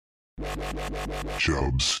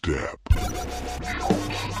Chub Step.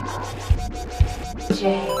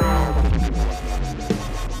 J-Ram.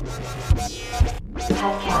 Pet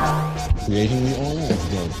Cow. Creating the oil of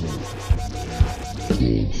judgment.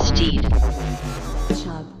 Steed.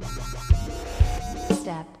 Chub.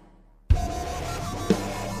 Step.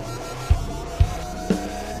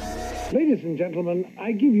 Ladies and gentlemen,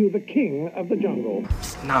 I give you the king of the jungle.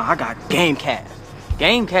 Nah, I got Gamecast.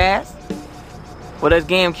 Gamecast? Well, that's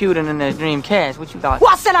GameCube and then there's Dreamcast. What you got?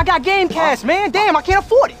 Well, I said I got Gamecast, man. Damn, I can't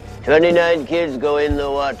afford it. 29 kids go in the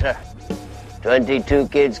water. 22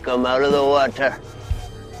 kids come out of the water.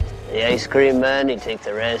 The ice cream man, he take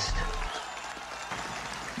the rest.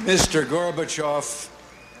 Mr. Gorbachev,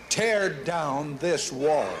 tear down this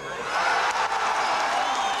wall.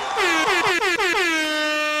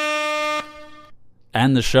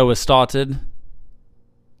 And the show has started.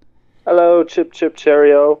 Hello, Chip Chip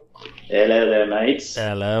Cheerio. Hello there, mates.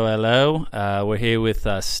 Hello. We're here with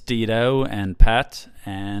Steedo and Pat,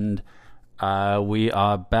 and we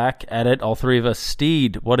are back at it, all three of us.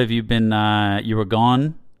 Steed, what have you been, you were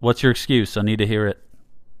gone. What's your excuse? I need to hear it.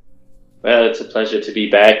 Well, it's a pleasure to be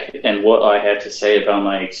back, and what I have to say about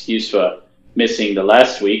my excuse for missing the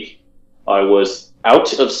last week, I was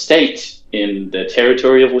out of state in the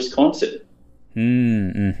territory of Wisconsin.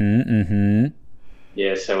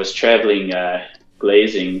 Yes, I was traveling,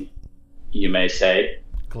 glazing, you may say,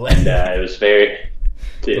 and it was very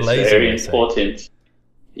important.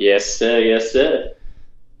 Yes, sir.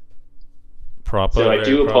 Proper. So I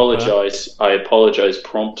do apologize. I apologize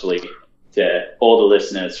promptly to all the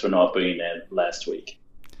listeners for not being there last week.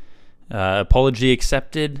 Apology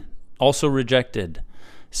accepted, also rejected.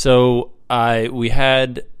 So we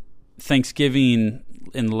had Thanksgiving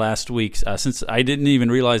in the last weeks. Since I didn't even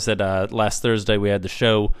realize that last Thursday we had the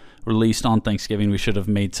show released on Thanksgiving, we should have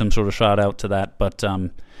made some sort of shout out to that. But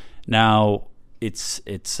now it's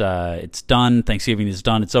done. Thanksgiving is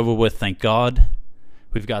done. It's over with. Thank God,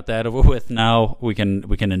 we've got that over with. Now we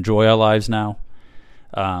can enjoy our lives now.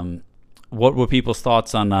 What were people's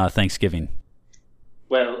thoughts on Thanksgiving?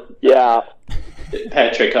 Well, yeah,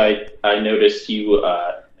 Patrick, I noticed you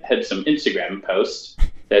had some Instagram posts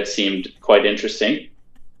that seemed quite interesting.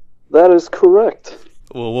 That is correct.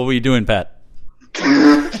 Well, what were you doing, Pat?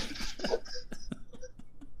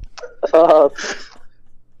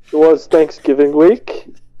 It was Thanksgiving week.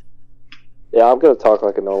 Yeah, I'm going to talk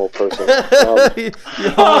like a normal person.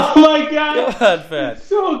 Oh my God! Go on, Pat. It's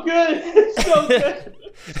so good! It's so good!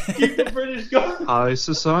 Keep the British going! High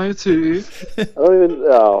society.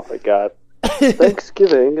 Oh my God.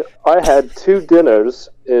 Thanksgiving, I had 2 dinners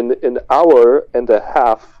in an hour and a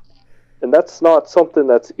half, and that's not something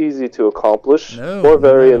that's easy to accomplish or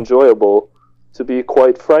very enjoyable, to be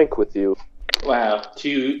quite frank with you. Wow,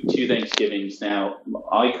 two Thanksgivings now.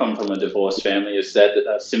 I come from a divorced family. Is that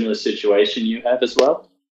a similar situation you have as well?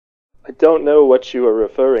 I don't know what you are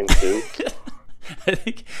referring to.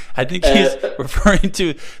 I think he's referring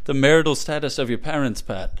to the marital status of your parents,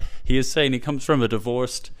 Pat. He is saying he comes from a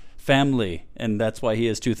divorced family, and that's why he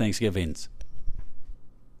has 2 Thanksgivings.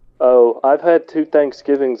 Oh, I've had 2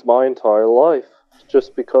 Thanksgivings my entire life,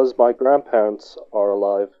 just because my grandparents are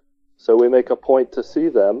alive. So we make a point to see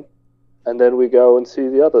them, and then we go and see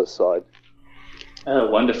the other side.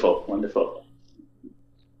 Oh, wonderful.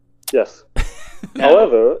 Yes.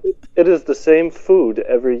 However, it is the same food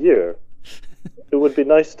every year. It would be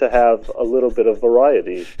nice to have a little bit of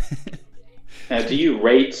variety. Now, do you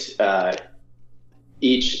rate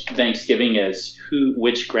each Thanksgiving as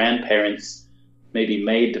which grandparents maybe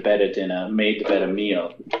made the better dinner, made the better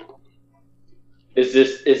meal? Is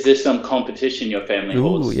this some competition your family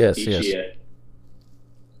holds each year?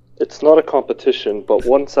 It's not a competition, but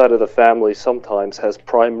one side of the family sometimes has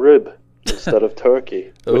prime rib instead of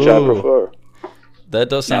turkey, which I prefer. That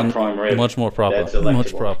does sound much more proper.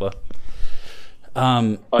 Much proper.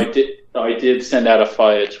 I did send out a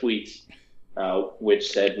fire tweet,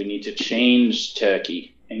 which said we need to change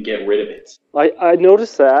turkey and get rid of it. I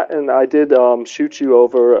noticed that, and I did shoot you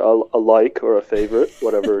over a like or a favorite,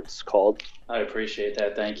 whatever it's called. I appreciate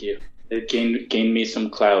that. Thank you. It gained me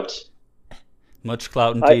some clout. Much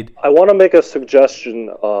clout indeed. I want to make a suggestion.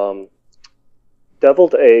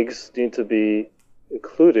 Deviled eggs need to be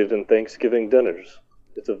included in Thanksgiving dinners.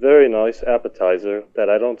 It's a very nice appetizer that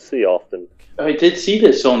I don't see often. I did see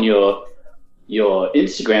this on your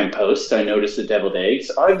Instagram post. I noticed the deviled eggs.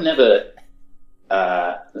 I've never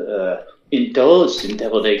indulged in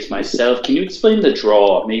deviled eggs myself. Can you explain the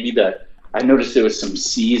draw? Maybe I noticed there was some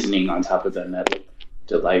seasoning on top of them that looked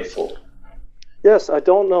delightful. Yes, I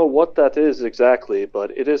don't know what that is exactly, but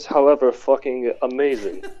it is, however, fucking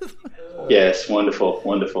amazing. Yes, wonderful.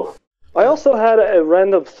 I also had a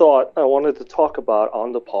random thought I wanted to talk about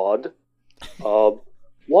on the pod.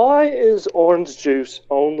 Why is orange juice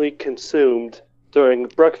only consumed during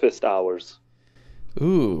breakfast hours?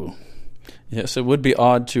 Ooh. Yes, it would be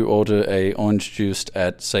odd to order a orange juice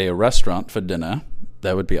at, say, a restaurant for dinner.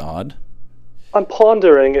 That would be odd. I'm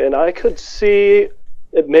pondering, and I could see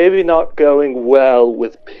it maybe not going well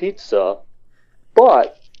with pizza,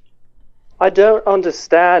 but I don't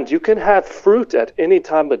understand. You can have fruit at any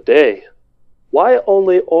time of day. Why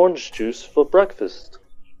only orange juice for breakfast?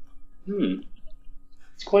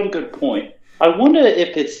 It's quite a good point. I wonder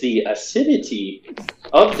if it's the acidity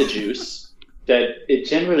of the juice that it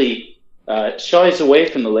generally shies away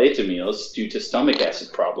from the later meals due to stomach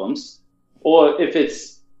acid problems, or if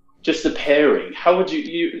it's just the pairing. How would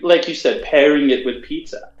you like you said, pairing it with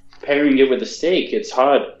pizza, pairing it with a steak? It's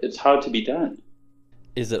hard to be done.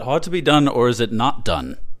 Is it hard to be done, or is it not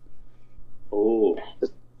done? Oh,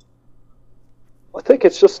 I think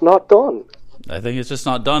it's just not done. I think it's just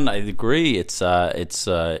not done. I agree. It's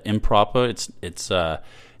improper.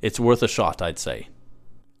 It's worth a shot, I'd say.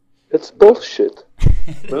 It's bullshit.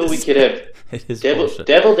 well, we could have It is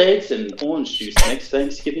deviled eggs and orange juice next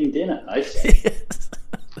Thanksgiving dinner, I say. Yes.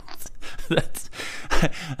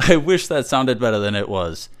 I wish that sounded better than it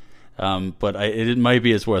was, but it might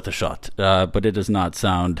be worth a shot. But it does not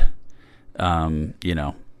sound,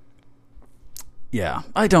 Yeah,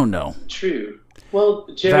 I don't know. True. Well,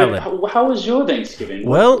 Jared, how was your Thanksgiving?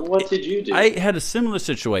 What did you do? I had a similar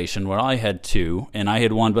situation where I had two, and I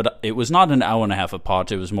had one, but it was not an hour and a half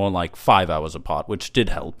apart. It was more like 5 hours apart, which did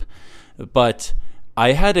help. But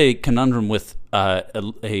I had a conundrum with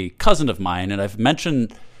a cousin of mine, and I've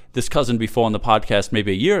mentioned this cousin before on the podcast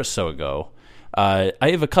maybe a year or so ago. I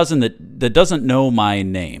have a cousin that doesn't know my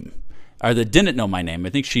name, or that didn't know my name. I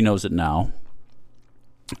think she knows it now.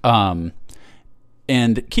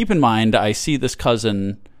 And keep in mind, I see this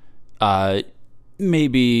cousin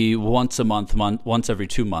maybe once a month, once every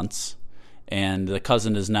 2 months. And the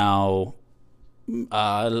cousin is now,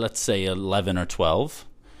 let's say, 11 or 12.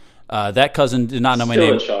 That cousin did not know my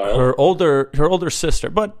name. Still a child. Her older sister,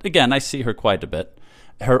 but again, I see her quite a bit.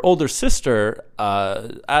 Her older sister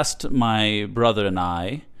asked my brother and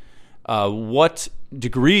I what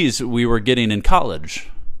degrees we were getting in college.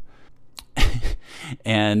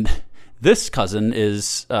 And this cousin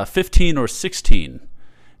is 15 or 16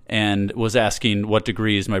 and was asking what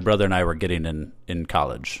degrees my brother and I were getting in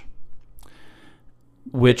college.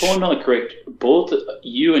 Which, if I'm not correct, both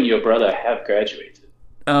you and your brother have graduated.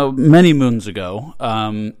 Many moons ago.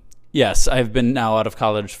 Yes, I've been now out of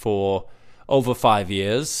college for over 5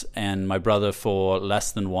 years, and my brother for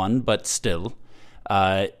less than 1, but still.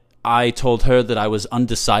 I told her that I was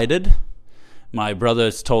undecided. My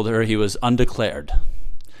brother told her he was undeclared.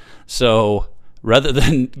 So rather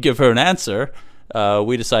than give her an answer,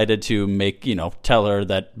 we decided to tell her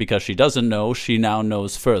that because she doesn't know, she now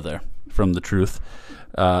knows further from the truth,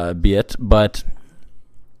 be it. But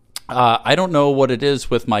I don't know what it is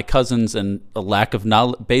with my cousins and a lack of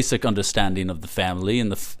basic understanding of the family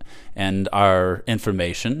and our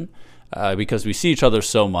information, because we see each other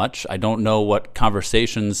so much. I don't know what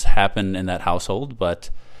conversations happen in that household, but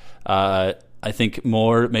I think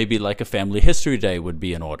more maybe like a family history day would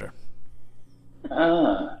be in order.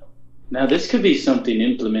 Now this could be something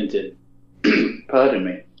implemented, pardon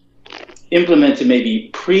me, implemented maybe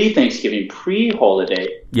pre-Thanksgiving, pre-holiday.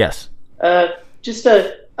 Yes. Just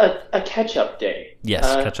a catch-up day. Yes,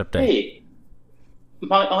 catch-up day. Hey,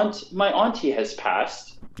 my auntie has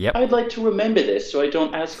passed. Yep. I'd like to remember this so I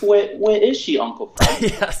don't ask, where is she, Uncle Frank?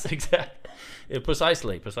 Yes, exactly.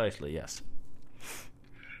 Precisely, yes.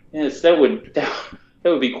 Yes, that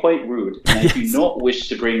would be quite rude, and I do not wish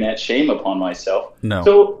to bring that shame upon myself. No.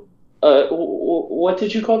 So, what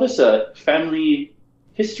did you call this? A family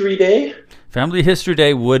history day? Family history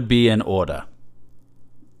day would be in order.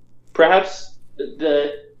 Perhaps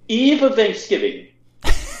the eve of Thanksgiving.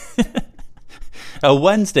 A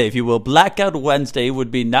Wednesday, if you will. Blackout Wednesday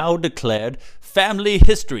would be now declared Family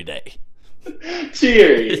History Day.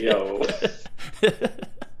 Cheerio.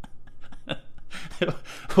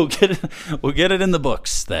 We'll get it in the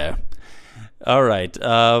books there. All right.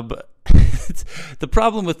 The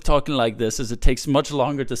problem with talking like this is it takes much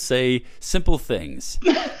longer to say simple things.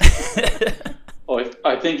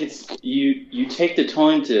 I think it's you take the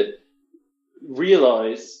time to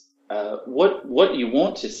realize what you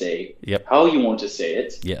want to say, yep. How you want to say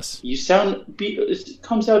it. Yes. It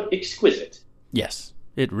comes out exquisite. Yes,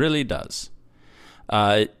 it really does.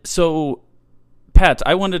 So, Pat,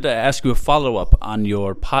 I wanted to ask you a follow-up on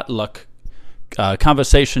your potluck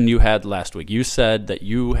conversation you had last week. You said that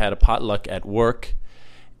you had a potluck at work,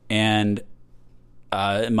 and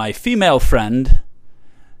my female friend,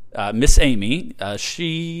 Miss Amy,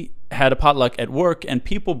 she had a potluck at work, and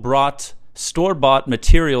people brought store-bought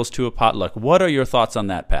materials to a potluck. What are your thoughts on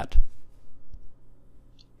that, Pat?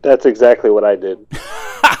 That's exactly what I did.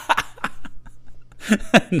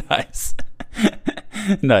 Nice.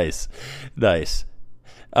 Nice.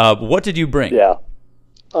 What did you bring? Yeah.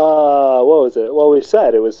 What was it? Well, we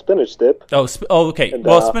said it was spinach dip. Oh, okay. And,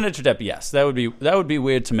 spinach dip, yes. That would be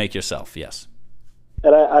weird to make yourself, yes.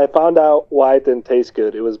 And I found out why it didn't taste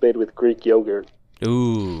good. It was made with Greek yogurt.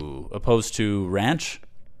 Ooh, opposed to ranch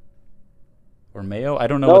or mayo? I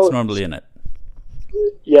don't know what's normally in it.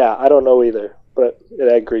 Yeah, I don't know either, but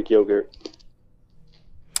it had Greek yogurt.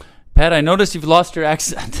 Pat, I noticed you've lost your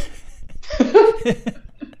accent.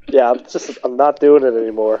 Yeah, I'm not doing it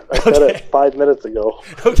anymore. I said it 5 minutes ago.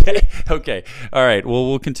 Okay. All right. Well,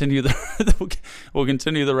 we'll continue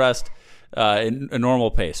the rest in a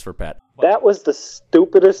normal pace for Pat. That was the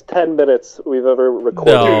stupidest 10 minutes we've ever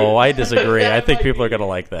recorded. No, I disagree. I think people are going to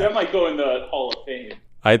like that. That might go in the Hall of Fame.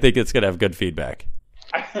 I think it's going to have good feedback.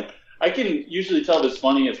 I can usually tell if it's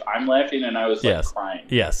funny if I'm laughing and I was crying.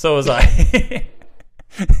 Yes, so was I.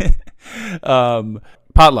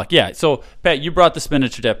 Potluck, yeah. So Pat, you brought the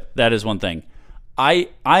spinach dip. That is one thing. I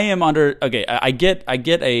am under. Okay, I get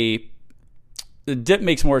the dip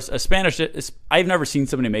makes more a Spanish dip. I've never seen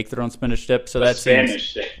somebody make their own spinach dip, so that's a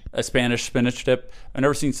Spanish spinach dip. I've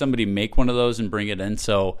never seen somebody make one of those and bring it in.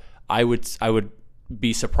 So I would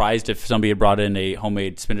be surprised if somebody had brought in a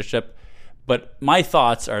homemade spinach dip. But my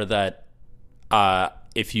thoughts are that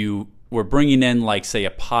if you were bringing in, like, say,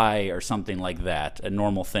 a pie or something like that, a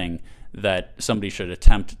normal thing, that somebody should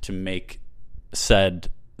attempt to make said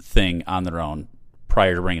thing on their own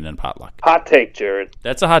prior to bringing in potluck. Hot take, Jared.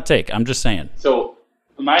 That's a hot take. I'm just saying. So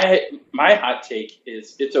my hot take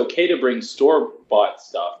is it's okay to bring store-bought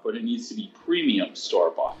stuff, but it needs to be premium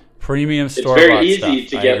store-bought. Premium store-bought stuff. It's very easy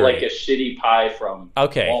to get like a shitty pie from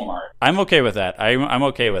Walmart. I'm okay with that. I'm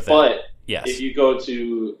okay with it. But yes, if you go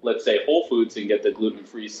to, let's say, Whole Foods and get the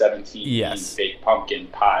gluten-free 17 fake pumpkin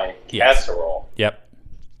pie casserole. Yep.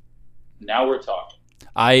 Now we're talking.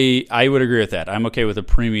 I would agree with that. I'm okay with a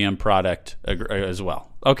premium product as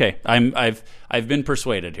well. Okay, I've been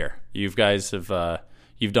persuaded here. You guys have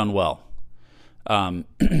you've done well.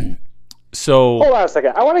 So hold on a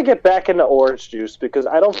second. I want to get back into orange juice because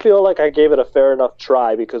I don't feel like I gave it a fair enough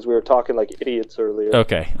try because we were talking like idiots earlier.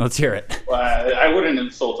 Okay, let's hear it. Well, I wouldn't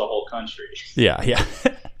insult a whole country. Yeah.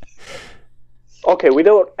 Okay, we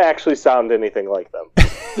don't actually sound anything like them.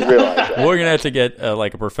 You realize that. We're gonna have to get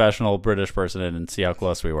like a professional British person in and see how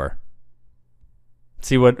close we were.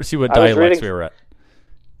 See what dialects we were at.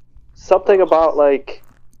 Something about like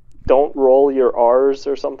don't roll your R's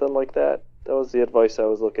or something like that. That was the advice I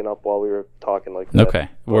was looking up while we were talking like that. Okay.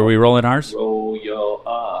 Were we rolling R's? Roll your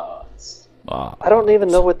R's. I don't even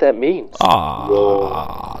know what that means. Roll.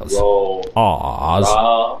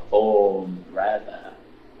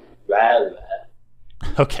 Rather.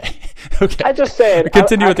 Okay. I just saying.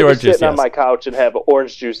 Continue with the orange juice. Sitting on my couch and have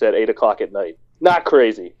orange juice at 8:00 at night. Not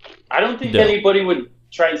crazy. I don't think anybody would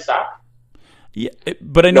try and stop. Yeah,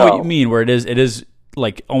 but I know what you mean. Where it is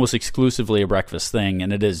like almost exclusively a breakfast thing,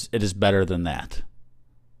 and it is better than that.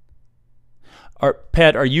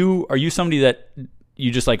 Pat, are you somebody that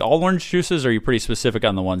you just like all orange juices, or are you pretty specific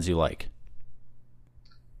on the ones you like?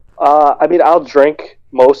 I mean, I'll drink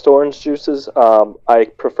most orange juices. I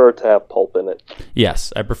prefer to have pulp in it.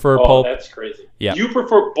 Yes, I prefer pulp. Oh, that's crazy. Yeah.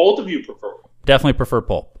 Both of you prefer pulp. Definitely prefer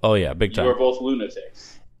pulp. Oh yeah, big time. You are both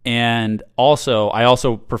lunatics. And I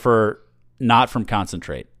also prefer not from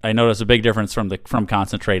concentrate. I notice a big difference from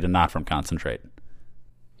concentrate and not from concentrate.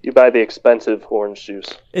 You buy the expensive orange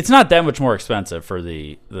juice. It's not that much more expensive for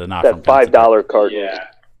the not that from concentrate. $5 carton. Yeah.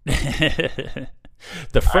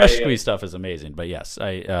 The fresh squeeze stuff is amazing, but yes,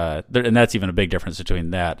 and that's even a big difference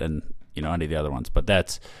between that and any of the other ones. But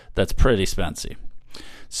that's pretty expensive.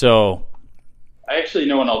 So, I actually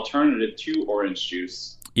know an alternative to orange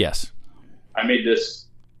juice. Yes, I made this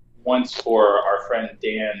once for our friend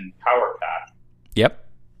Dan Powerpack. Yep.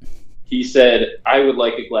 He said I would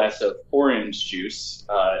like a glass of orange juice,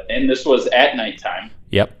 and this was at nighttime.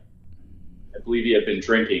 Yep. I believe he had been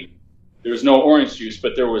drinking. There was no orange juice,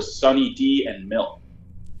 but there was Sunny D and milk.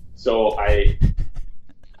 So I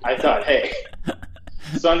thought, hey,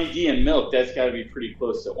 Sunny D and milk, that's got to be pretty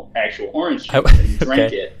close to actual orange juice. And he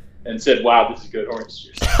drank it and said, wow, this is good orange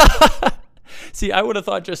juice. See, I would have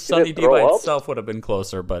thought just Sunny D by itself would have been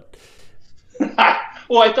closer, but...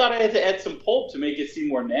 Well, I thought I had to add some pulp to make it seem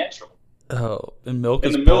more natural. Oh, and milk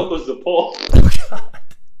and is the pulp? milk was the pulp.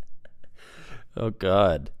 Oh,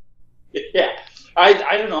 God. Yeah.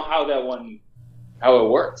 I don't know how it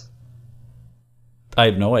worked. I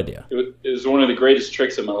have no idea. It was one of the greatest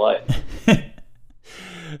tricks of my life.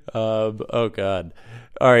 Oh God!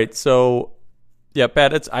 All right, so yeah,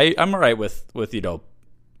 Pat, I'm all right with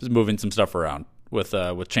moving some stuff around with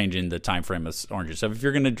changing the time frame of orange juice. If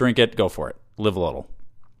you're gonna drink it, go for it. Live a little.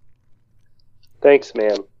 Thanks,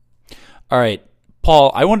 man. All right,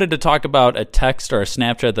 Paul. I wanted to talk about a text or a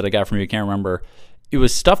Snapchat that I got from you. I can't remember. It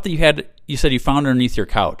was stuff that you said you found underneath your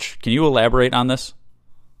couch. Can you elaborate on this?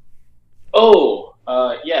 Oh.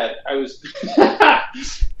 Yeah, I was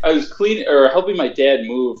I was cleaning or helping my dad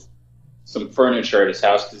move some furniture at his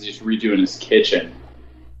house because he's redoing his kitchen.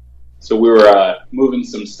 So we were moving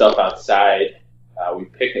some stuff outside. We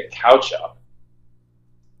picked a couch up.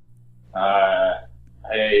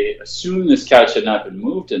 I assume this couch had not been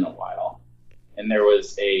moved in a while, and there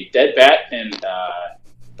was a dead bat and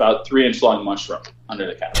about 3-inch long mushroom under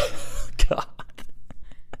the couch. God.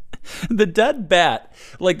 The dead bat,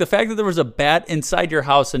 like the fact that there was a bat inside your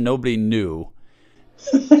house and nobody knew,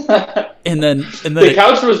 and then the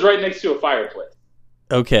couch was right next to a fireplace.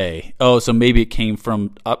 Okay. Oh, so maybe it came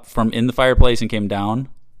from in the fireplace and came down.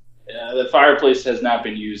 The fireplace has not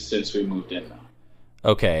been used since we moved in,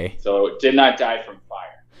 though. Okay. So it did not die from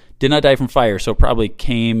fire. Did not die from fire, so it probably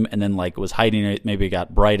came and then like was hiding it. Maybe it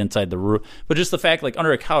got bright inside the room. But just the fact, like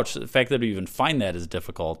under a couch, the fact that we even find that is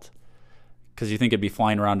difficult. Because you think it'd be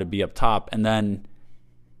flying around to be up top, and then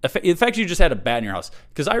the fact you just had a bat in your house.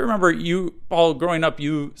 Because I remember you, Paul, growing up,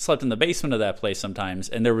 you slept in the basement of that place sometimes,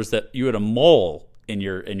 and there was you had a mole in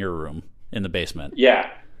your room in the basement.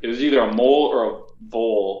 Yeah, it was either a mole or a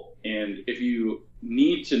vole, and if you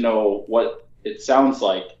need to know what it sounds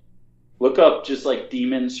like, look up just like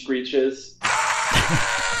demon screeches,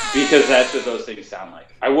 because that's what those things sound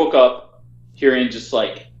like. I woke up hearing just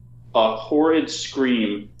like a horrid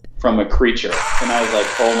scream from a creature, and I was like,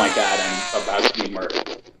 oh my God, I'm about to be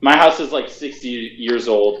murdered. My house is like 60 years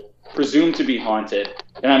old, presumed to be haunted,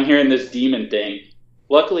 and I'm hearing this demon thing.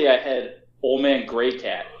 Luckily, I had old man Gray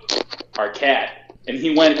Cat, our cat, and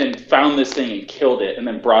he went and found this thing and killed it and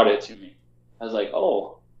then brought it to me. I was like,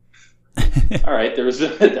 oh, all right, that was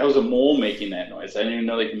a mole making that noise. I didn't even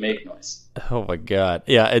know they could make noise. Oh my God.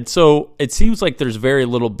 Yeah, and so it seems like there's very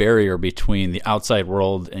little barrier between the outside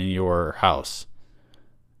world and your house.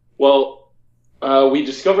 Well, we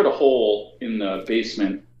discovered a hole in the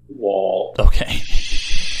basement wall. Okay.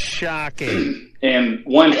 Shocking. And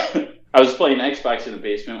I was playing Xbox in the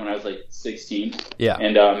basement when I was like 16. Yeah.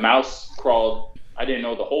 And a mouse crawled. I didn't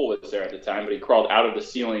know the hole was there at the time, but he crawled out of the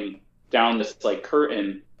ceiling down this like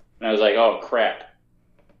curtain. And I was like, oh crap.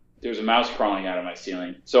 There's a mouse crawling out of my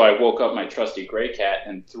ceiling. So I woke up my trusty Gray Cat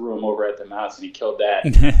and threw him over at the mouse, and he killed that.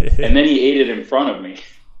 And then he ate it in front of me.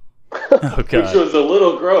 Oh, God. Which was a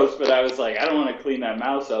little gross, but I was like, I don't want to clean that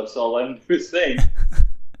mouse up, so I'll let him do his thing.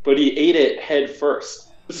 But he ate it head first.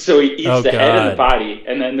 So he eats the head and the body,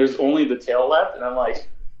 and then there's only the tail left, and I'm like,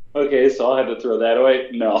 okay, so I'll have to throw that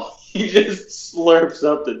away? No. He just slurps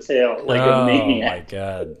up the tail like a maniac. Oh, my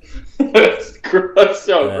God. That's gross. That's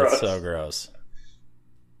gross. so gross.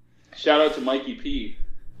 Shout out to Mikey P,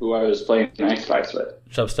 who I was playing Xbox with.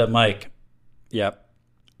 Chubstep Mike. Yep.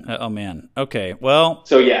 Oh, man. Okay, well.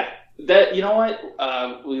 So, yeah. You know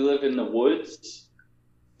what? We live in the woods.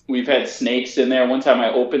 We've had snakes in there. One time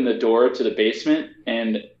I opened the door to the basement,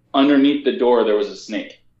 and underneath the door there was a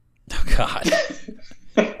snake. Oh, God.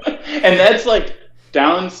 And that's like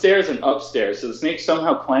downstairs and upstairs. So the snake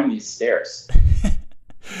somehow climbed these stairs.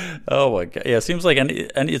 Oh, my God. Yeah, it seems like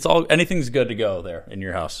anything's good to go there in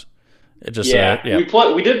your house. It just, yeah.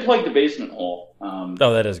 We did plug the basement hole.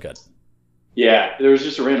 Oh, that is good. Yeah, there was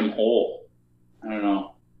just a random hole. I don't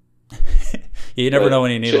know. You never know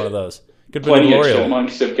when you need one of those. Good plenty of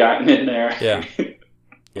chipmunks have gotten in there. Yeah.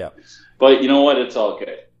 Yeah. But you know what? It's all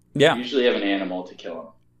good. Yeah. You usually have an animal to kill them.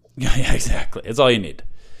 Yeah, exactly. It's all you need.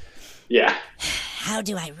 Yeah. How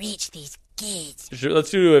do I reach these kids?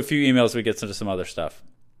 Let's do a few emails so we get into some other stuff.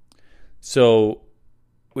 So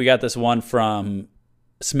we got this one from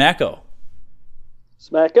Smacko.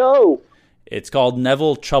 Smacko! It's called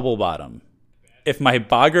Neville Troublebottom. If my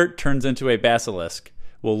boggart turns into a basilisk,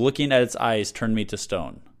 will looking at its eyes turn me to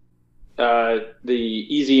stone? The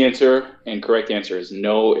easy answer and correct answer is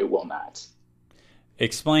no, it will not.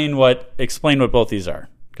 Explain what both these are,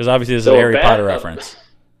 because obviously this is a Harry Potter reference.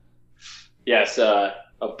 Yes, a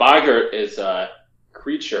boggart is a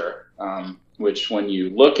creature which, when you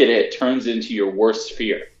look at it, turns into your worst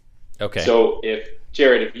fear. Okay. So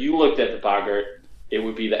if you looked at the boggart, it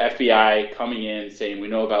would be the FBI coming in saying, "We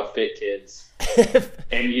know about fit kids,"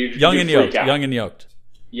 and you'd Young and freak out. Young and Yoked.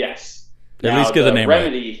 Yes. At least get the name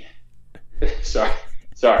remedy, sorry.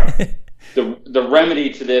 The remedy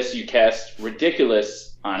to this, you cast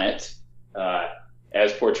Ridiculous on it,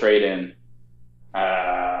 as portrayed in,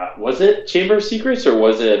 was it Chamber of Secrets or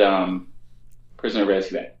was it Prisoner of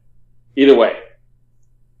Azkaban? Either way,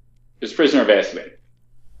 it's Prisoner of Azkaban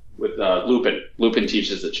with Lupin. Lupin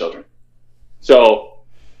teaches the children. So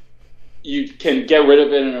you can get rid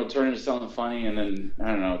of it and it'll turn into something funny, and then, I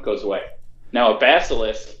don't know, it goes away. Now, a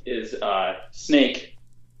basilisk is a snake,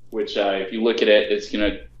 which if you look at it, it's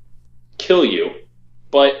going to kill you.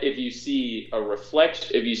 But if you see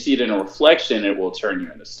it in a reflection, it will turn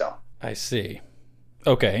you into stone. I see.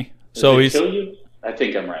 Okay. Does it kill you? I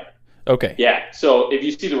think I'm right. Okay. Yeah. So if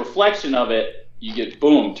you see the reflection of it, you get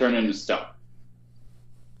boom, turn into stone.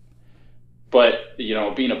 But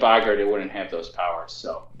being a boggart, it wouldn't have those powers.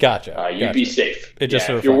 So gotcha. You'd be safe. It just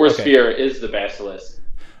if your worst fear is the basilisk.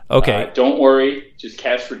 Okay. Don't worry. Just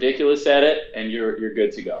cast Ridiculous at it, and you're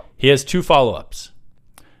good to go. He has 2 follow-ups.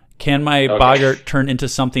 Can my boggart turn into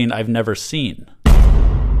something I've never seen?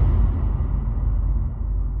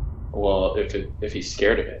 Well, if he's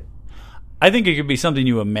scared of it. I think it could be something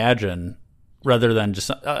you imagine rather than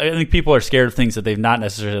just... I think people are scared of things that they've not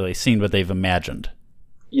necessarily seen, but they've imagined.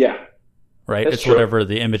 Yeah. Right? That's it's true. whatever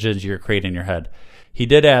the images you're creating in your head. He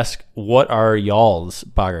did ask, what are y'all's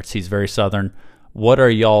boggarts? He's very Southern. What are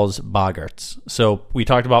y'all's boggarts? So we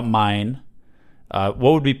talked about mine. What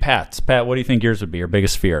would be Pat's? Pat, what do you think yours would be, your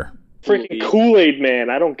biggest fear? Freaking Kool-Aid Man.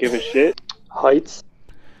 I don't give a shit. Heights.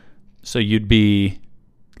 So you'd be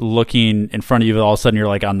looking in front of you, all of a sudden you're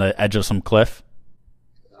like on the edge of some cliff?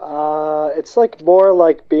 It's like more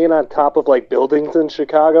like being on top of like buildings in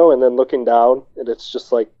Chicago and then looking down, and it's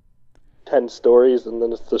just like 10 stories and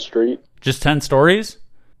then it's the street. Just 10 stories?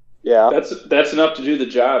 Yeah. That's enough to do the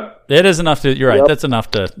job. It is enough to... You're right. Yep. That's enough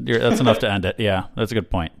to end it. Yeah, that's a good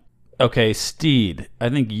point. Okay, Steed. I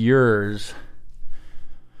think yours...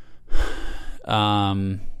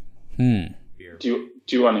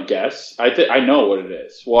 Do you want to guess? I know what it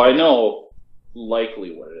is. Well, I know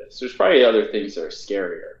likely what it is. There's probably other things that are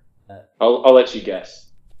scarier. I'll let you guess.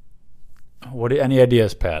 Any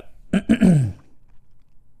ideas, Pat?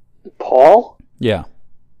 Paul? Yeah.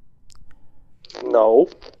 No.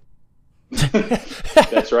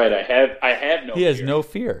 That's right. I have no. He has fear. no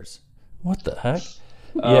fears. What the heck?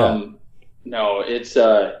 Yeah. No, it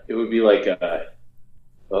would be like a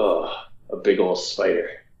big old spider.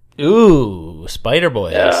 Ooh, spider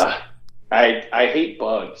boys. Yeah. I hate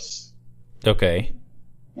bugs. Okay.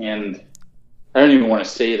 And I don't even want to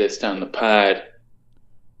say this down the pod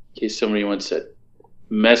in case somebody wants to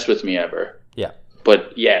mess with me ever. Yeah.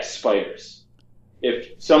 But yeah, spiders.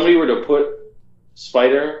 If somebody were to put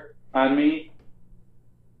spider on me,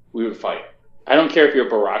 we would fight. I don't care if you're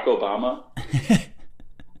Barack Obama.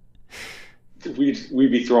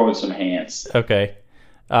 we'd be throwing some hands. Okay.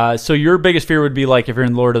 So your biggest fear would be like if you're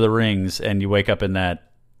in Lord of the Rings and you wake up in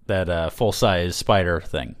that full-size spider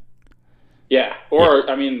thing. Yeah. Or,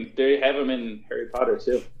 I mean, they have them in Harry Potter,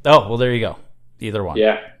 too. Oh, well, there you go. Either one.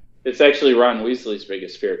 Yeah. It's actually Ron Weasley's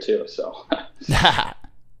biggest fear, too, so...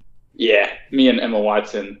 Yeah, me and Emma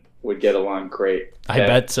Watson would get along great. I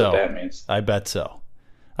bet so. That means. I bet so.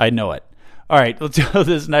 I know it. All right, let's go to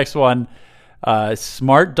this next one.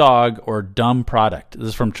 Smart dog or dumb product. This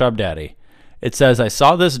is from Chub Daddy. It says, I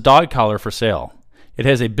saw this dog collar for sale. It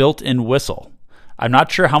has a built-in whistle. I'm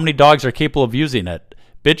not sure how many dogs are capable of using it.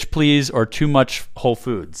 Bitch, please, or too much Whole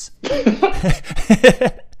Foods.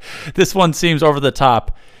 This one seems over the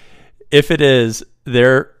top. If it is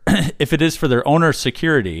for their owner's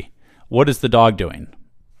security, what is the dog doing?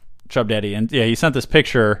 Chub Daddy. And yeah, he sent this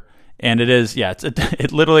picture, and it is, yeah, it's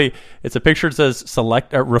a picture that says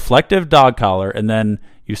select a reflective dog collar, and then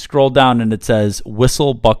you scroll down and it says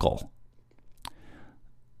whistle buckle.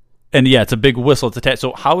 And yeah, it's a big whistle. It's attached.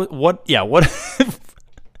 So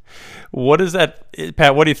what is that,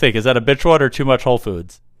 Pat? What do you think? Is that a bitch one or too much Whole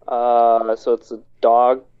Foods? So it's a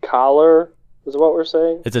dog collar, is what we're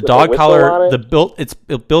saying? It's a dog collar. It's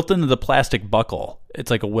built into the plastic buckle. It's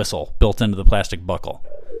like a whistle built into the plastic buckle.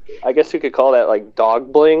 I guess you could call that like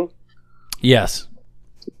dog bling. Yes.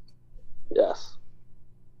 Yes.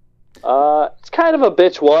 It's kind of a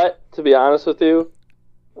bitch what, to be honest with you.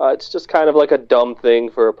 It's just kind of like a dumb thing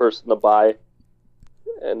for a person to buy.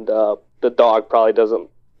 And the dog probably doesn't,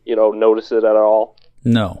 notice it at all.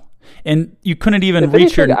 No. And you couldn't even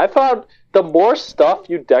reach your... I found the more stuff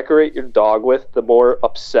you decorate your dog with, the more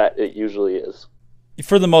upset it usually is.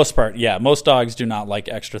 For the most part, yeah. Most dogs do not like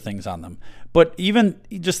extra things on them. But even,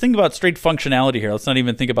 just think about straight functionality here. Let's not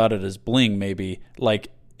even think about it as bling, maybe. Like,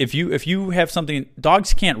 if you have something...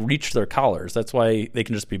 Dogs can't reach their collars. That's why they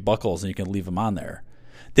can just be buckles and you can leave them on there.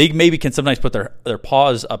 they maybe can sometimes put their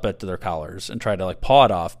paws up at their collars and try to like paw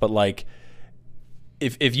it off. But like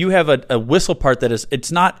if you have a whistle part that is,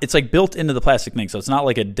 it's like built into the plastic thing. So it's not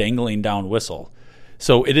like a dangling down whistle.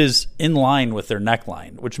 So it is in line with their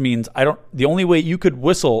neckline, which means the only way you could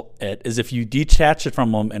whistle it is if you detach it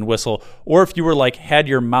from them and whistle, or if you were like had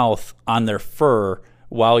your mouth on their fur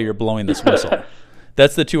while you're blowing this whistle.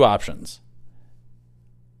 That's the two options.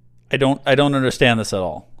 I don't understand this at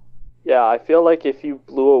all. Yeah, I feel like if you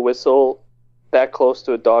blew a whistle that close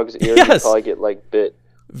to a dog's ear, Yes. you'd probably get like bit.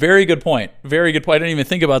 Very good point. Very good point. I didn't even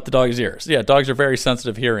think about the dog's ears. Yeah, dogs are very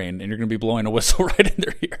sensitive hearing, and you're going to be blowing a whistle right in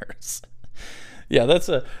their ears. Yeah,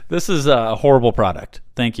 this is a horrible product.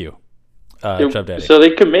 Thank you, Chub Daddy. So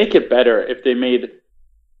they could make it better if they made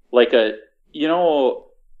like a,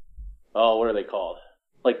 what are they called?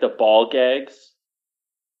 Like the ball gags.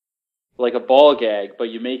 Like a ball gag, but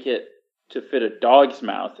you make it to fit a dog's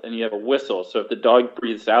mouth, and you have a whistle. So if the dog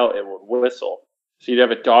breathes out, it will whistle. So you'd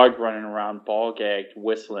have a dog running around ball gagged,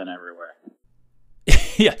 whistling everywhere.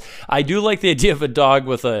 Yeah, I do like the idea of a dog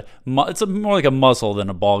with it's more like a muzzle than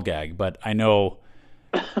a ball gag, but I know.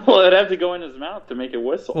 Well, it'd have to go in his mouth to make it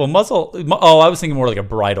whistle. Well, muzzle. Oh, I was thinking more like a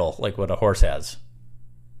bridle, like what a horse has.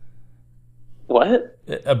 What?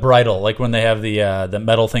 A bridle, like when they have the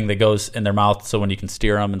metal thing that goes in their mouth, so when you can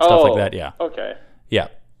steer them and stuff like that. Yeah. Okay. Yeah.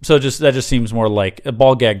 So that just seems more like a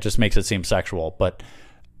ball gag. Just makes it seem sexual, but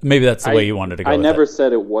maybe that's the way you wanted to go. I never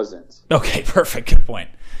said it wasn't. Okay, perfect. Good point.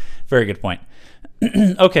 Very good point.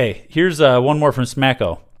 Okay, here's one more from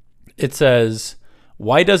Smacko. It says,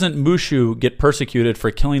 "Why doesn't Mushu get persecuted for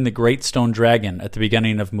killing the Great Stone Dragon at the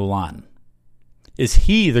beginning of Mulan? Is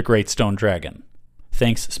he the Great Stone Dragon?"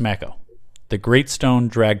 Thanks, Smacko. The Great Stone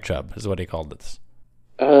Drag Chub is what he called this.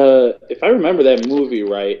 If I remember that movie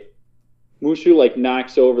right, Mushu like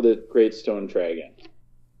knocks over the Great Stone Dragon.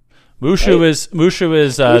 Mushu is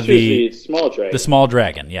the small dragon. The small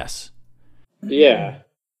dragon, yes. Yeah.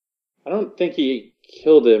 I don't think he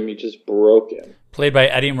killed him, he just broke him. Played by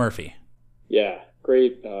Eddie Murphy. Yeah,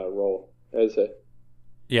 great role.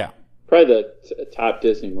 Yeah. Probably the top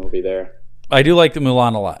Disney movie there. I do like the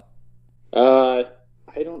Mulan a lot. I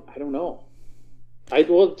don't know.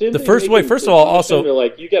 First of all, also they're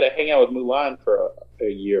like, you got to hang out with Mulan for a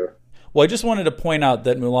year. Well, I just wanted to point out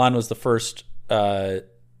that Mulan was the first,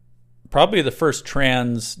 probably the first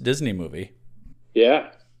trans Disney movie.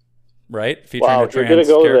 Yeah. Right? Featuring a trans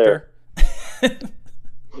character.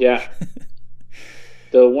 Yeah.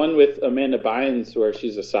 The one with Amanda Bynes where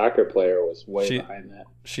she's a soccer player was way behind that.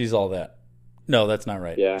 She's all that. No, that's not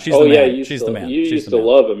right. Yeah. She's the man. She's the man. You used to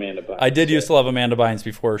love Amanda Bynes. I did used to love Amanda Bynes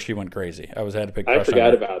before she went crazy. I had a big crush on her. I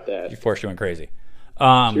forgot about that. Before she went crazy.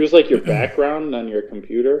 She was like your background on your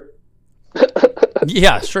computer?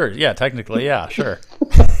 Yeah, sure. Yeah, technically, yeah, sure.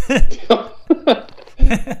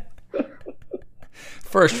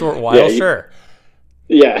 For a short while, sure.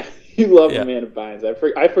 Yeah, you love Amanda Bynes.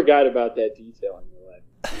 I forgot about that detail in your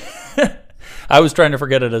life. I was trying to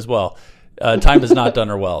forget it as well. Time has not done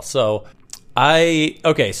her well. So, why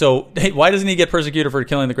doesn't he get persecuted for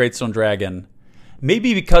killing the Great Stone Dragon?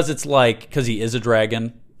 Maybe because he is a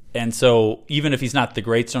dragon. And so even if he's not the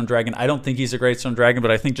Great Stone Dragon, I don't think he's a Great Stone Dragon,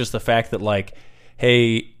 but I think just the fact that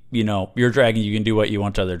hey, you're a dragon, you can do what you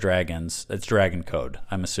want to other dragons. It's dragon code,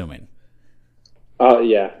 I'm assuming.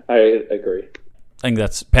 Yeah, I agree. I think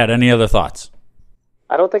that's... Pat, any other thoughts?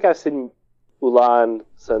 I don't think I've seen Mulan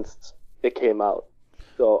since it came out,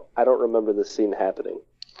 so I don't remember this scene happening.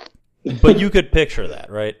 But you could picture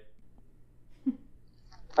that, right?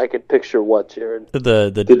 I could picture what, Jared?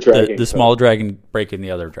 The small dragon breaking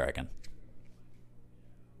the other dragon.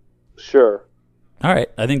 Sure. All right,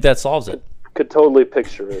 I think that solves it. Could totally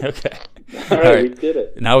picture it. Okay. All right, we did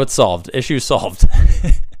it. Now it's solved. Issue solved.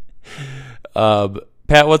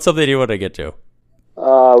 Pat, what's something you want to get to?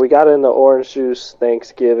 We got into orange juice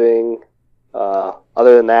Thanksgiving.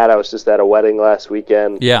 Other than that, I was just at a wedding last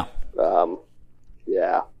weekend. Yeah.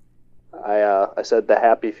 Yeah. I said the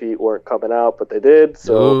happy feet weren't coming out, but they did.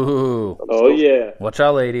 So. Yeah. Watch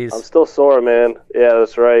out, ladies. I'm still sore, man. Yeah,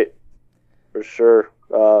 that's right. For sure.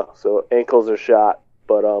 So ankles are shot,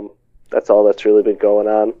 but that's all that's really been going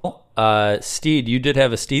on. Steed, you did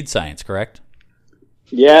have a Steed Science, correct?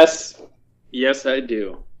 Yes, I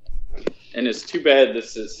do. And it's too bad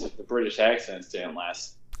the British accents didn't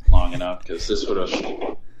last long enough, because this would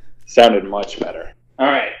have sounded much better. All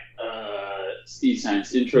right. Steed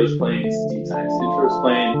Science intro's playing. Steed Science intro's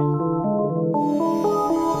playing.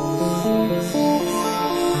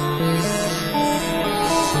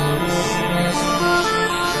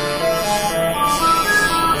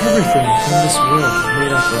 Everything in this world is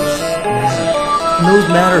made up of matter. And those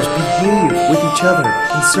matters behave with each other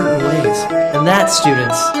in certain ways. And that,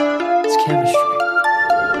 students, is chemistry.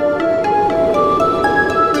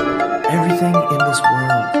 Everything in this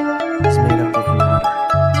world is made up of matter.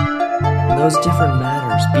 And those different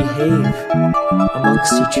matters behave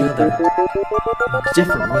amongst each other in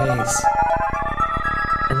different ways.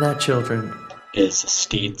 And that, children, is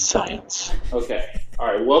Steed Science. Okay.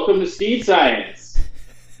 All right. Welcome to Steed Science.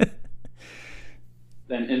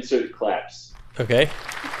 Then insert claps. Okay.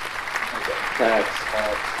 Claps.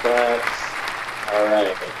 All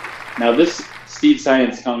right. Now this Steed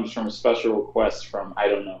Science comes from a special request from I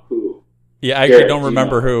don't know who. Yeah, I actually don't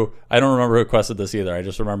remember who. I don't remember who requested this either. I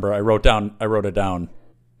just remember I wrote it down.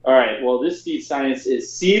 All right. Well, this Steed Science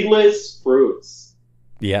is seedless fruits.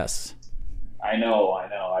 Yes. I know.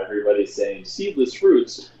 Everybody's saying seedless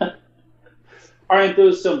fruits. Aren't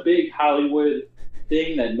those some big Hollywood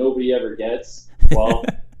thing that nobody ever gets? Well,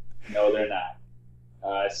 no, they're not.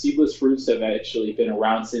 Seedless fruits have actually been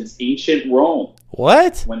around since ancient Rome.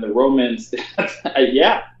 What? When the Romans,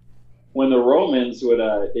 yeah, when the Romans would,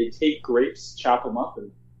 they take grapes, chop them up, and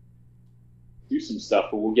do some stuff.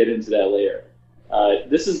 But we'll get into that later.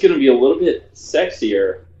 This is going to be a little bit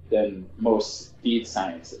sexier than most Steed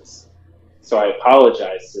Sciences. So I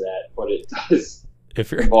apologize to that, but it does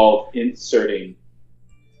involve inserting.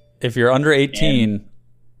 If you're under 18,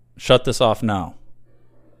 shut this off now.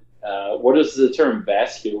 What does the term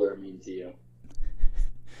vascular mean to you?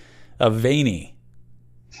 A veiny.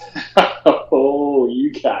 Oh,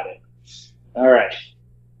 you got it. All right.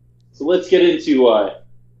 So let's get into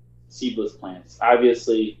seedless plants.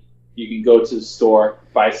 Obviously, you can go to the store,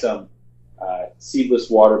 buy some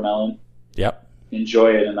seedless watermelon. Yep.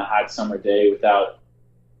 Enjoy it in the hot summer day without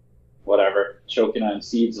choking on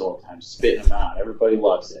seeds all the time, spitting them out. Everybody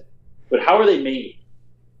loves it. But how are they made?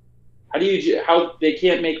 How they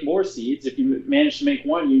can't make more seeds? If you manage to make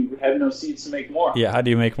one, you have no seeds to make more. Yeah, how do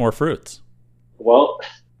you make more fruits? Well,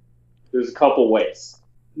 there's a couple ways.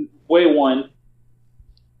 Way one,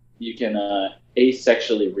 you can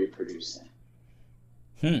asexually reproduce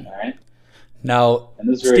it. All right? Now,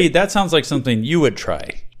 Steve, that sounds like something you would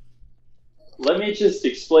try. Let me just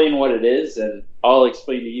explain what it is, and I'll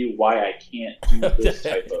explain to you why I can't do this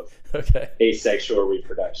type of asexual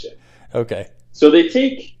reproduction. Okay. So they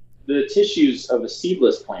take the tissues of a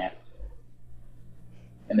seedless plant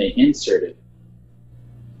and they insert it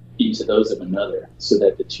into those of another so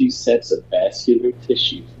that the two sets of vascular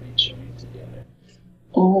tissues may join together.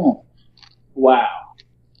 Oh, wow.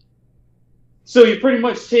 So you pretty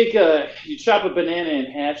much you chop a banana in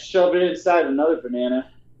half, shove it inside another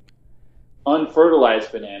banana,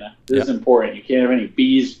 unfertilized banana. This is important. You can't have any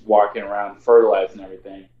bees walking around fertilizing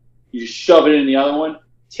everything. You just shove it in the other one,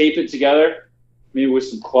 tape it together, maybe with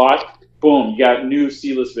some cloth. Boom, you got new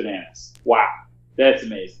seedless bananas. Wow, that's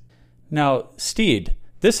amazing. Now, Steed,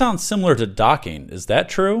 this sounds similar to docking. Is that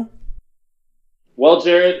true? Well,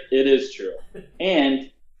 Jared, it is true.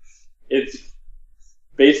 And it's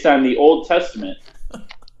based on the Old Testament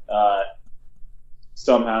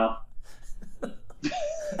somehow.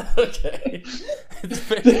 Okay.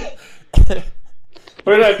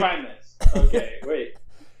 Where did I find this? Okay, wait.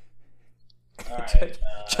 All right.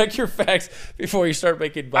 Check your facts before you start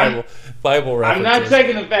making Bible references. I'm not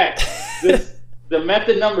checking the facts. The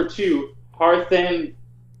method number 2, Parthenocarpy.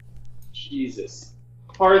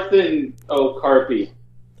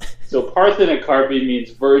 So Parthenocarpy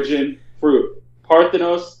means virgin fruit.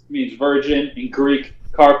 Parthenos means virgin in Greek.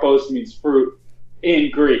 Karpos means fruit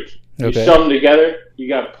in Greek. You shove them together, you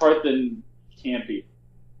got Parthenocarpy.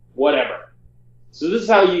 Whatever. So this is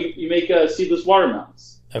how you make seedless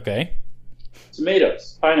watermelons. Okay.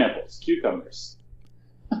 Tomatoes, pineapples, cucumbers.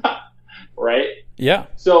 Right? Yeah.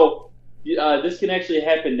 So this can actually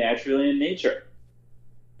happen naturally in nature.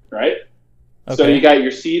 Right? Okay. So you got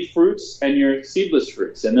your seed fruits and your seedless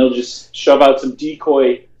fruits, and they'll just shove out some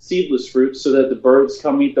decoy seedless fruits so that the birds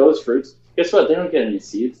come eat those fruits. Guess what? They don't get any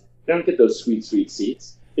seeds. They don't get those sweet, sweet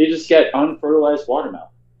seeds. They just get unfertilized watermelon.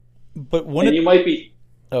 But you might be...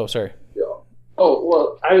 Oh, sorry. Oh,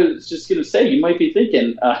 well, I was just going to say, you might be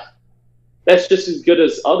thinking, that's just as good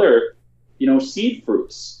as other, seed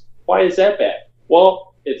fruits. Why is that bad?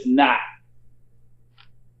 Well, it's not.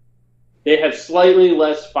 They have slightly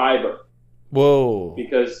less fiber. Whoa.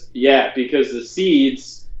 Because the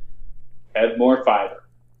seeds have more fiber.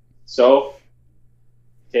 So,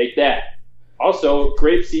 take that. Also,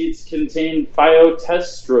 grape seeds contain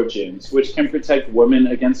phytoestrogens, which can protect women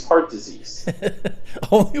against heart disease.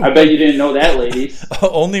 I bet you didn't know that, ladies.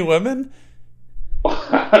 Only women?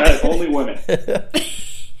 Only women.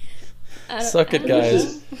 Suck it,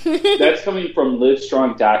 guys. That's coming from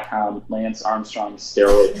Livestrong.com, Lance Armstrong's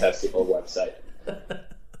steroid testicle website.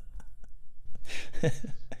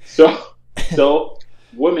 So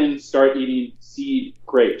women start eating seed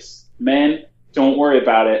grapes. Men, don't worry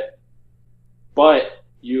about it. But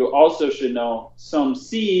you also should know some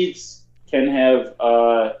seeds can have,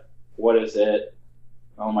 what is it?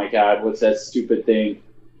 Oh my God, what's that stupid thing?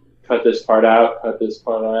 Cut this part out.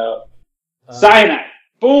 Cyanide.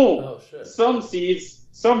 Boom. Oh, shit. Some seeds,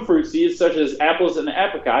 some fruit seeds, such as apples and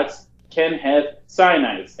apricots, can have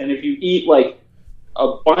cyanides. And if you eat like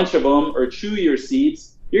a bunch of them or chew your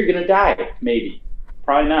seeds, you're going to die, maybe.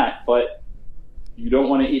 Probably not, but you don't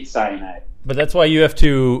want to eat cyanide. But that's why you have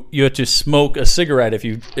to smoke a cigarette if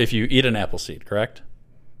you eat an apple seed, correct?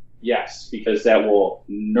 Yes, because that will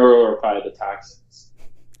nullify the toxins.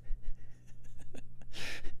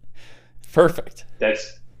 Perfect.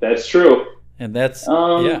 That's true. And that's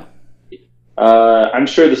yeah. I'm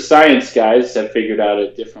sure the science guys have figured out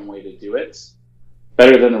a different way to do it.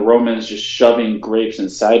 Better than the Romans just shoving grapes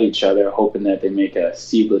inside each other, hoping that they make a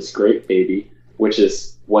seedless grape baby, which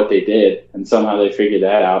is what they did, and somehow they figured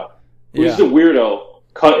that out. Who's the weirdo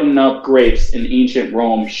cutting up grapes in ancient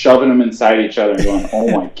Rome, shoving them inside each other and going,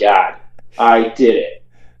 oh my God, I did it.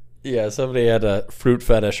 Yeah, somebody had a fruit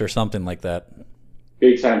fetish or something like that.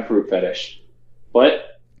 Big time fruit fetish. But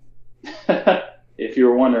if you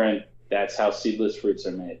were wondering, that's how seedless fruits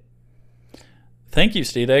are made. Thank you,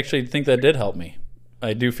 Steve. I actually think that did help me.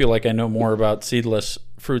 I do feel like I know more about seedless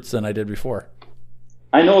fruits than I did before.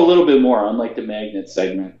 I know a little bit more, unlike the magnet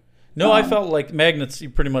segment. No, I felt like magnets you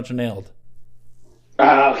pretty much nailed.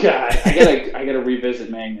 Oh God, I gotta revisit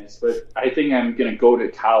magnets, but I think I'm gonna go to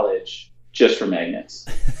college just for magnets.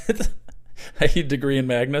 A degree in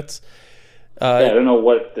magnets. I don't know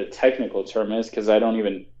what the technical term is because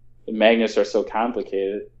the magnets are so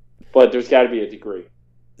complicated. But there's got to be a degree.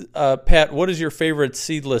 Pat, what is your favorite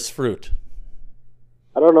seedless fruit?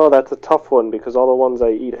 I don't know. That's a tough one because all the ones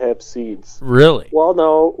I eat have seeds. Really? Well,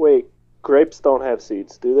 no. Wait. Grapes don't have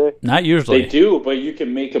seeds, do they? Not usually. They do, but you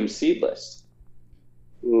can make them seedless.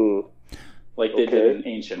 Like they did in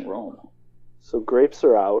ancient Rome. So grapes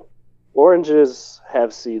are out. Oranges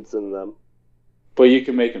have seeds in them. But you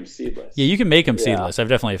can make them seedless. Yeah, you can make them seedless. I've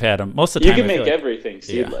definitely had them. Most of the time, you can make everything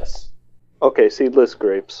seedless. Yeah. Okay, seedless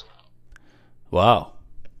grapes. Wow.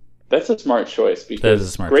 That's a smart choice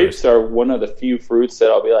because grapes are one of the few fruits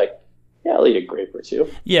that I'll be like, yeah, I'll eat a grape or two.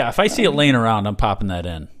 Yeah, if I see it laying around, I'm popping that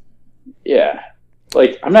in. Yeah.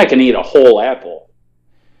 Like, I'm not going to eat a whole apple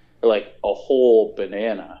or like a whole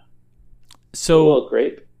banana. So, a little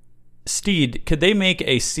grape. Steed, could they make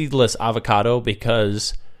a seedless avocado?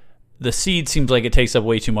 Because the seed seems like it takes up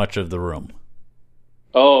way too much of the room.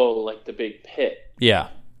 Oh, like the big pit. Yeah.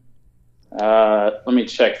 Let me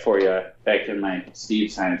check for you back in my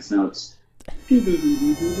Steve Science notes.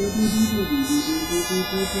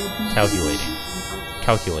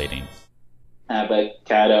 Calculating.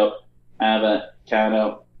 Avocado.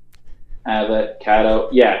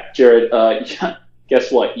 Yeah, Jared,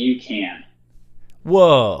 guess what? You can.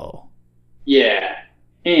 Whoa. Yeah.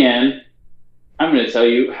 And I'm going to tell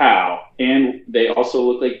you how. And they also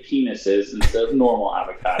look like penises instead of normal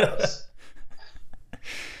avocados.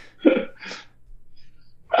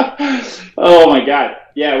 Oh my God.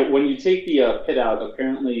 Yeah, when you take the pit out,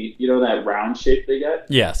 apparently, you know that round shape they get?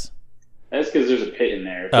 Yes. That's because there's a pit in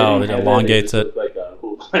there. It elongates it. Like a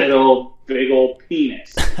little, big old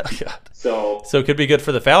penis. Oh, God. So it could be good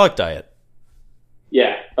for the phallic diet.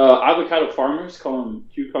 Yeah. Avocado farmers call them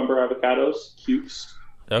cucumber avocados, cukes.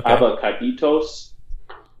 Okay. Avocaditos.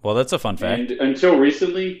 Well, that's a fun fact. And until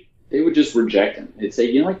recently, they would just reject them. They'd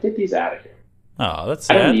say, get these out of here. Oh, that's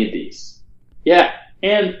sad. I don't need these. Yeah.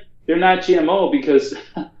 And they're not GMO because,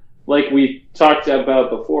 like we talked about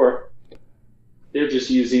before, they're just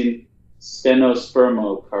using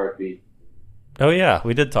stenospermocarpy. Oh, yeah.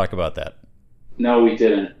 We did talk about that. No, we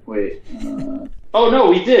didn't. Wait. Oh, no,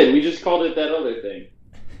 we did. We just called it that other thing.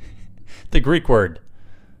 The Greek word.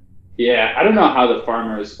 Yeah, I don't know how the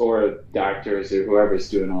farmers or doctors or whoever's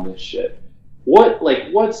doing all this shit.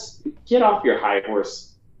 Get off your high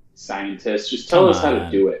horse, scientists. Just tell us how to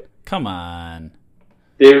do it. Come on.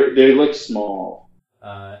 They look small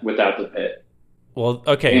without the pit. Well,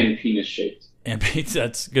 okay. And penis shaped. And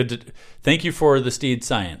that's good. Thank you for the Steed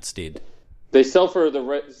science, Steed. They sell for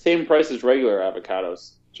the same price as regular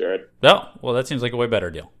avocados, Jared. Oh, well, that seems like a way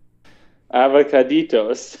better deal.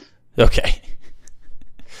 Avocaditos. Okay.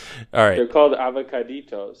 All right. They're called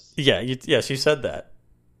avocaditos. Yeah, yes, you said that.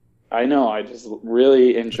 I know. I just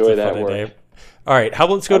really enjoy that word. Day. All right.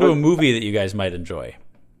 Let's go to a movie that you guys might enjoy.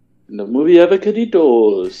 The movie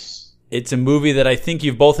Avocaditos. It's a movie that I think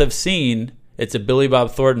you both have seen. It's a Billy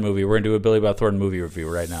Bob Thornton movie. We're going to do a Billy Bob Thornton movie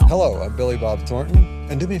review right now. Hello, I'm Billy Bob Thornton.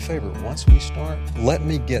 And do me a favor, once we start, let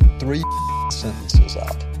me get 3 sentences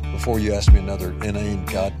out before you ask me another inane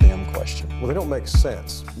goddamn question. Well, they don't make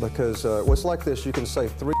sense because it's like this. You can say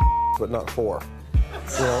 3 but not 4. You know?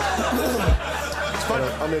 It's funny.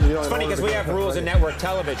 It's funny because we have rules in network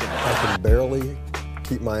television. I can barely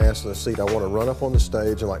keep my ass in the seat. I want to run up on the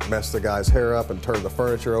stage and like mess the guy's hair up and turn the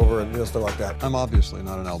furniture over and stuff like that. I'm obviously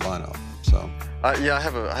not an albino, so. Yeah, I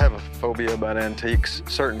have a phobia about antiques,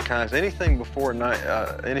 certain kinds. Anything before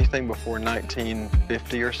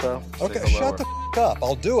 1950 or so. Okay, shut the up.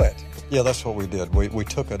 I'll do it. Yeah, that's what we did. We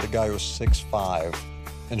took the guy who was 6'5"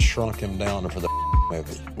 and shrunk him down for the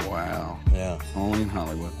movie. Wow. Yeah. Only in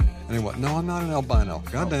Hollywood. Anyway, no, I'm not an albino.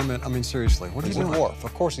 God damn it. I mean, seriously, what are you doing? He's a dwarf.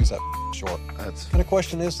 Of course he's that short. What kind of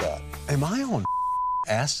question is that? Am I on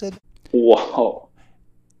acid? Whoa.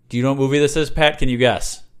 Do you know what movie this is, Pat? Can you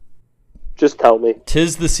guess? Just tell me.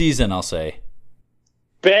 'Tis the season, I'll say.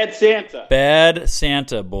 Bad Santa. Bad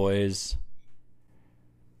Santa, boys.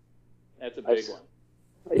 That's a big one.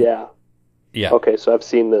 Yeah. Yeah. Okay, so I've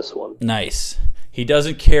seen this one. Nice. He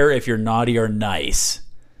doesn't care if you're naughty or nice.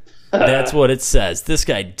 That's what it says. This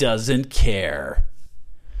guy doesn't care.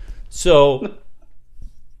 So,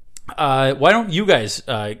 why don't you guys,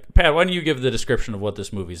 Pat, why don't you give the description of what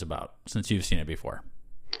this movie's about, since you've seen it before?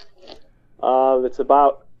 It's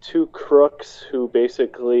about 2 crooks who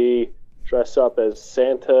basically dress up as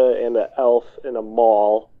Santa and an elf in a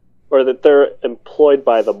mall, or that they're employed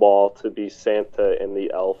by the mall to be Santa and the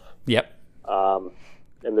elf. Yep.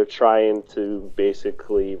 And they're trying to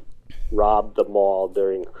basically rob the mall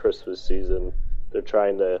during Christmas season. They're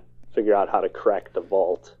trying to figure out how to crack the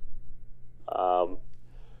vault.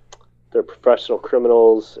 They're professional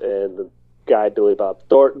criminals, and the guy Billy Bob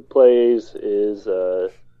Thornton plays is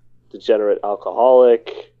a degenerate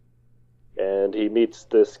alcoholic, and he meets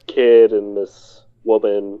this kid and this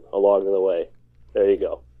woman along the way. There you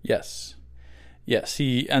go. Yes. Yes,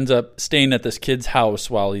 he ends up staying at this kid's house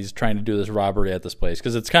while he's trying to do this robbery at this place,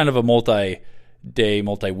 because it's kind of a multi-day,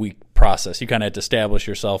 multi-week process. You kind of have to establish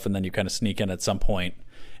yourself, and then you kind of sneak in at some point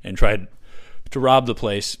and try to rob the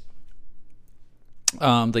place.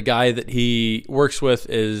 The guy that he works with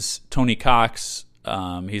is Tony Cox.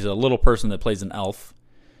 He's a little person that plays an elf,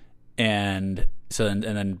 and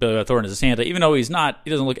then Billy Bob Thornton is a Santa. Even though he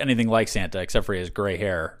doesn't look anything like Santa except for he has gray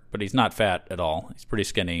hair, but he's not fat at all. He's pretty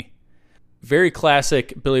skinny. Very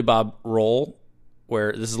classic Billy Bob role,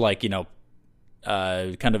 where this is like, kind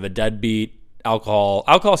of a deadbeat.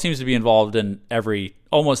 Alcohol seems to be involved in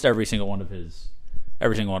almost every single one of his He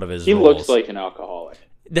roles. looks like an alcoholic.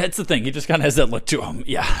 That's the thing. He just kind of has that look to him.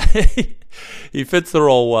 Yeah. He fits the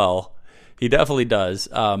role well. He definitely does.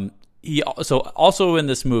 Also in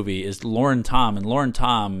this movie is Lauren Tom, and Lauren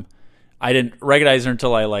Tom, I didn't recognize her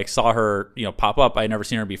until I saw her, pop up. I had never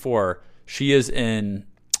seen her before. She is in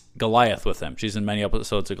Goliath with him. She's in many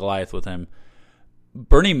episodes of Goliath with him.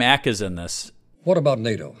 Bernie Mac is in this. What about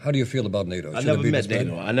NATO? How do you feel about NATO? I never met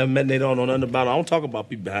NATO. I never met NATO. I don't know nothing about it. I don't talk about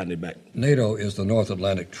people behind their back. NATO is the North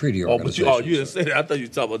Atlantic Treaty Organization. Oh, but you didn't say that. I thought you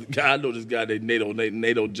were talking about the guy. I know this guy named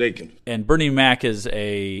NATO Jenkins. And Bernie Mac's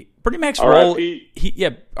role.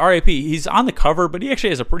 R.I.P. He's on the cover, but he actually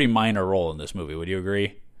has a pretty minor role in this movie. Would you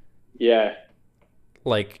agree? Yeah.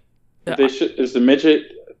 Is the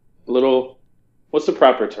midget little? What's the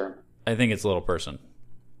proper term? I think it's little person.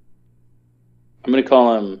 I'm going to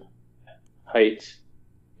call him height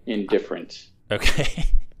indifferent. Okay.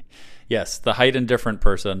 Yes, the height indifferent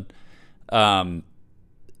person.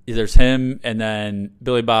 There's him, and then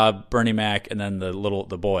Billy Bob, Bernie Mac, and then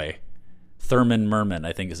the boy, Thurman Merman,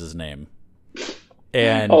 I think is his name.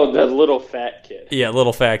 And the little fat kid. Yeah,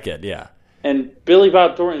 little fat kid. Yeah. And Billy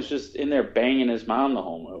Bob Thornton's just in there banging his mom the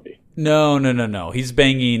whole movie. No. He's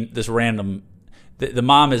banging this random. The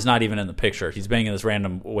mom is not even in the picture. He's banging this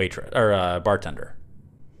random waitress or bartender.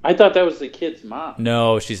 I thought that was the kid's mom.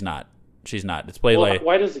 No, she's not. She's not. It's played like.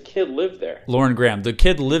 Why does the kid live there? Lauren Graham. The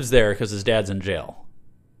kid lives there because his dad's in jail.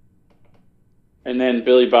 And then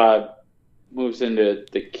Billy Bob moves into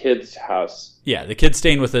the kid's house. Yeah, the kid's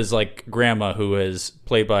staying with his grandma, who is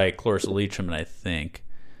played by Clarissa Leachman, I think.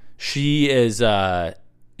 She is.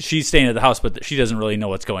 She's staying at the house, but she doesn't really know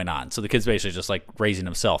what's going on. So the kid's basically just raising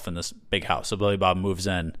himself in this big house. So Billy Bob moves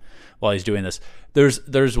in while he's doing this.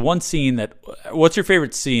 There's one scene that. What's your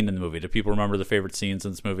favorite scene in the movie? Do people remember the favorite scenes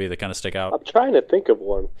in this movie that kind of stick out? I'm trying to think of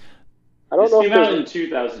one. I don't know. It came out in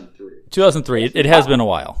 2003. 2003. It has been a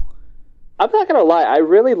while. I'm not gonna lie. I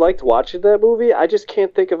really liked watching that movie. I just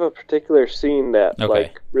can't think of a particular scene that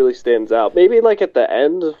really stands out. Maybe at the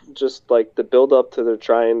end, just the build up to they're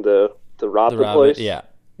trying to The rob the place?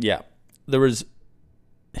 Yeah. There was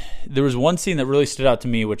one scene that really stood out to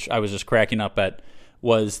me, which I was just cracking up at,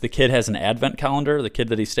 was the kid has an advent calendar, the kid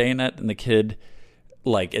that he's staying at, and the kid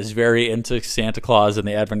like is very into Santa Claus and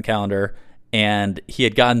the advent calendar, and he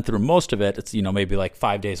had gotten through most of it. It's, maybe like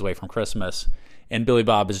 5 days away from Christmas, and Billy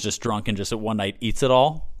Bob is just drunk and just at one night eats it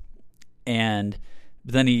all. And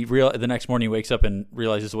then the next morning he wakes up and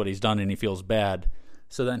realizes what he's done, and he feels bad.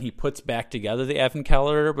 So then he puts back together the advent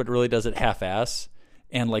calendar, but really does it half-ass,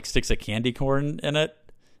 and like sticks a candy corn in it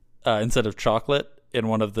instead of chocolate. And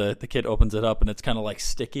one of the kid opens it up, and it's kind of like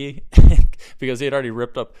sticky because he had already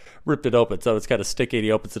ripped it open, so it's kind of sticky. And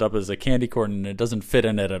he opens it up as a candy corn, and it doesn't fit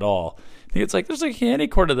in it at all. I think it's like, there's a candy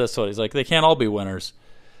corn to this one. He's like, they can't all be winners.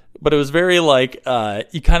 But it was very like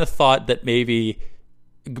you kind of thought that maybe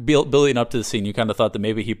building up to the scene, you kind of thought that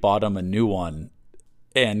maybe he bought him a new one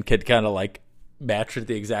and could kind of like match it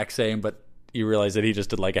the exact same, but you realize that he just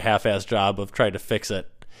did like a half-ass job of trying to fix it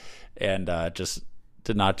and just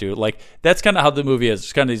did not do it. Like, that's kind of how the movie is.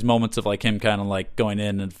 It's kind of these moments of like him kind of like going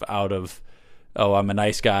in and out of, oh, I'm a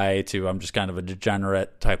nice guy, to I'm just kind of a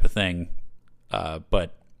degenerate type of thing.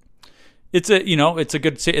 But it's a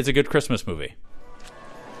good Christmas movie.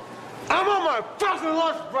 I'm on my fucking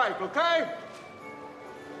lunch break, okay?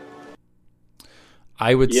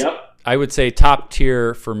 I would say top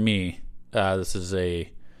tier for me. This is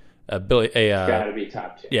a Billy. Gotta be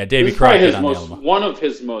top tier. Yeah, Davy Crockett on the album. One of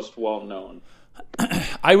his most well known.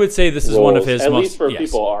 I would say this is one of his at most, least for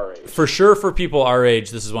people our age. For sure, for people our age,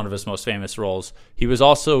 this is one of his most famous roles. He was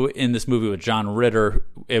also in this movie with John Ritter.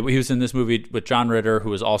 He was in this movie with John Ritter, who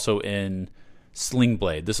was also in Sling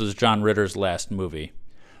Blade. This was John Ritter's last movie.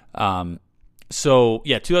 So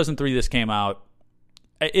yeah, 2003 this came out.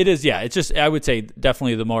 It is, yeah. It's just, I would say,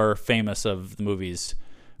 definitely the more famous of the movies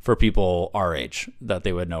for people our age that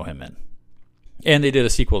they would know him in. And they did a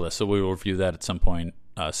sequel to this, so we will review that at some point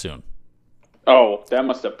soon. Oh, that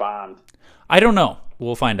must have bombed. I don't know.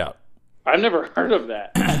 We'll find out. I've never heard of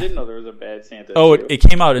that. I didn't know there was a Bad Santa. Oh, it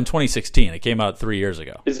came out in 2016. It came out 3 years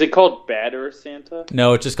ago. Is it called Badder Santa?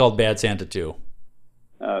 No, it's just called Bad Santa 2.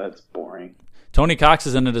 Oh, that's boring. Tony Cox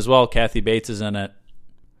is in it as well. Kathy Bates is in it.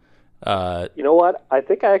 You know what? I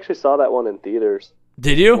think I actually saw that one in theaters.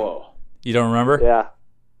 Did you? Whoa. You don't remember? Yeah.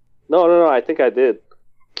 No. I think I did.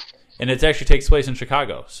 And it actually takes place in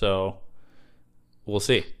Chicago, so we'll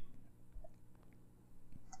see.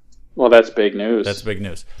 Well, that's big news. That's big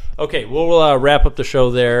news. Okay, we'll wrap up the show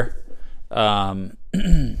there. And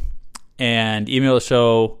email the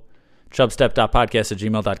show,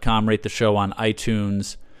 chubstep.podcast@gmail.com. Rate the show on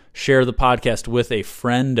iTunes. Share the podcast with a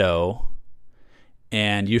friendo,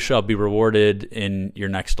 and you shall be rewarded in your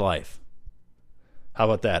next life. How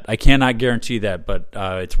about that? I cannot guarantee that, but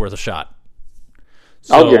it's worth a shot.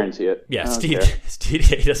 So, I'll guarantee it. Yeah, Steve,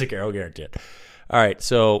 he doesn't care. I'll guarantee it. All right,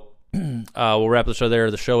 so we'll wrap the show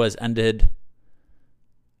there. The show has ended.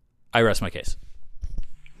 I rest my case.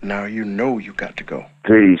 Now you know you got to go.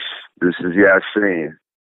 Peace. This is Yasin.